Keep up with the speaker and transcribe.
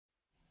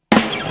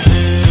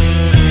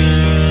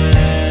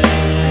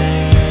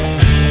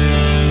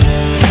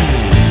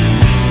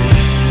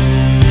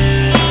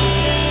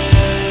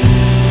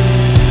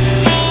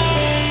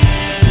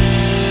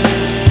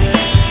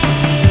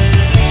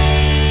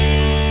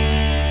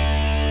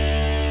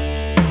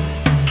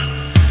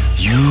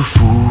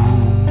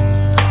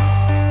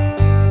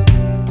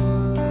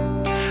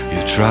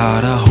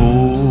tried to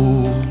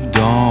hold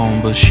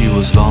on, but she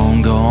was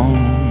long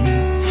gone.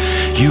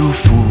 You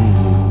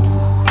fool.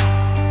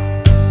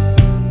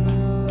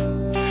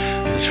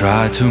 You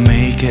tried to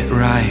make it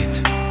right,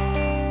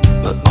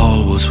 but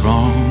all was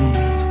wrong.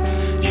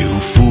 You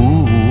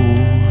fool.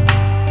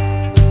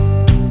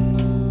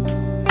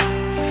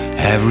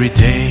 Every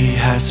day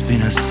has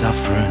been a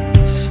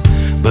sufferance,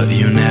 but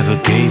you never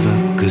gave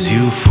up, 'cause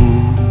you fool.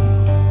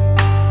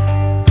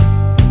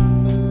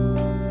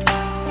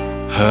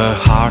 Her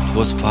heart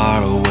was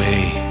far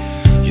away,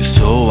 you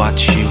saw what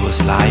she was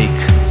like.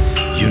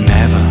 You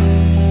never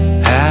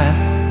had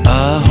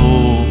a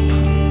hope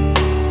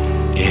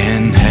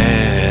in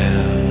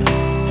hell.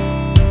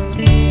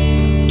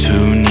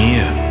 Too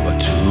near but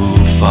too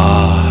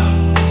far,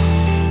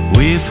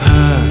 with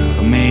her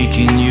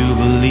making you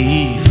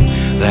believe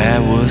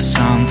there was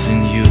something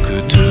you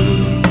could do.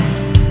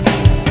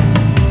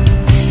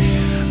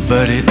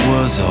 But it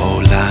was all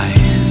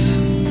lies.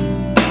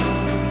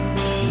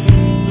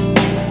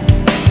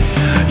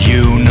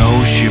 You know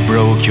she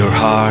broke your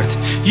heart.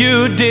 You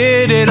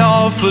did it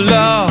all for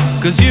love,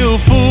 'cause you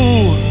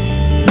fool.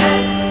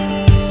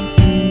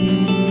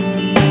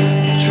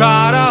 You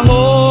tried to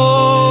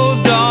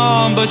hold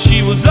on, but she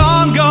was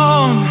long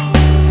gone.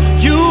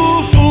 You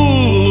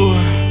fool.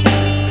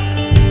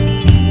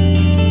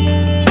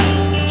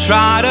 You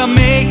tried to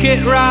make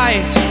it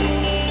right,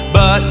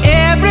 but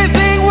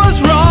everything was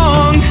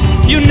wrong.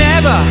 You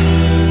never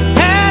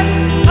had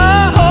a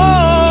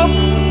hope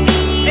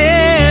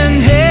in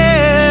hell.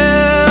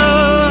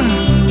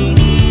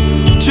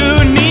 Too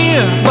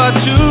near but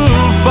too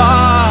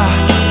far,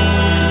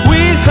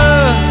 with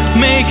her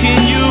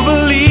making you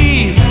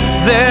believe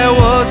there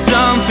was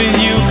something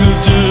you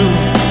could do.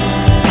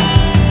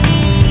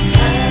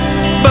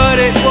 But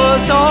it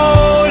was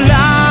all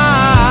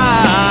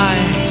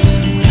lies.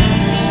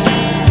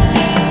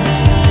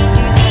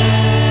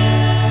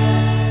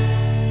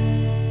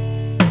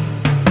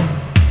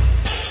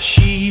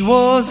 She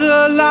was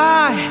a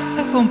lie,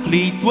 a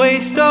complete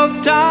waste of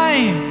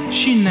time.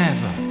 She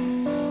never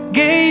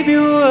gave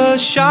you a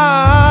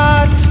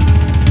shot.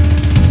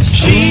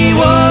 She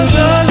was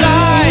a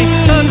lie,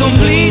 a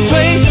complete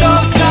waste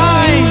of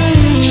time.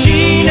 She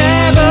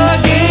never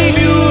gave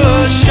you a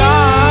shot.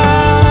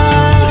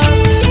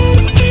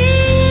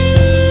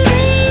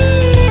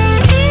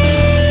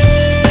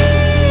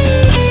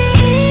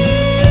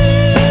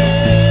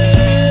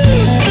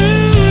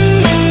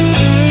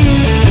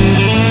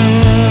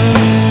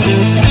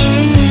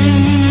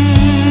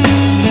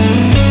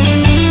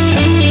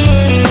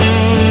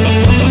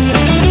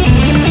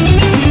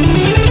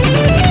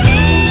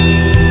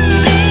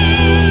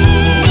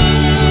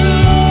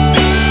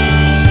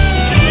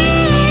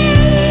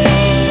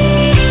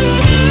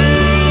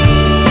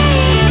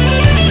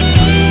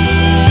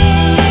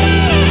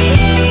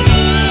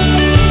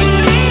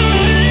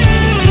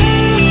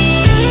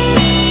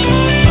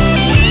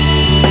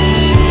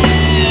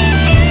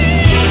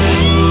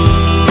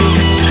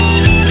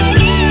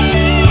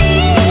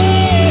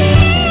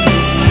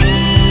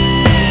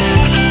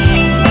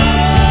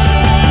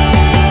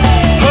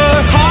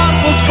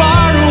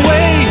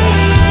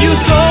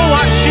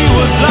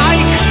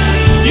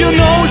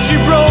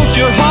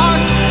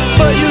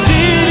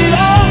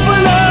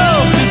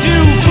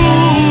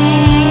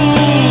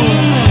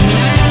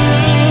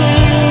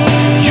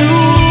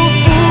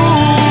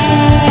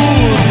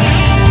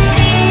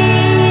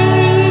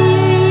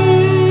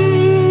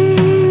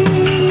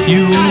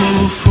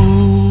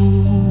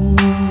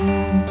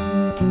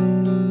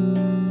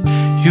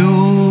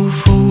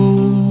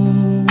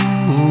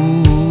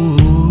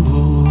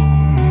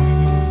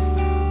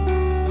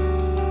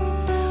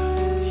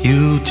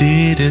 You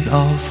did it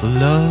all for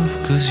love,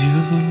 'cause you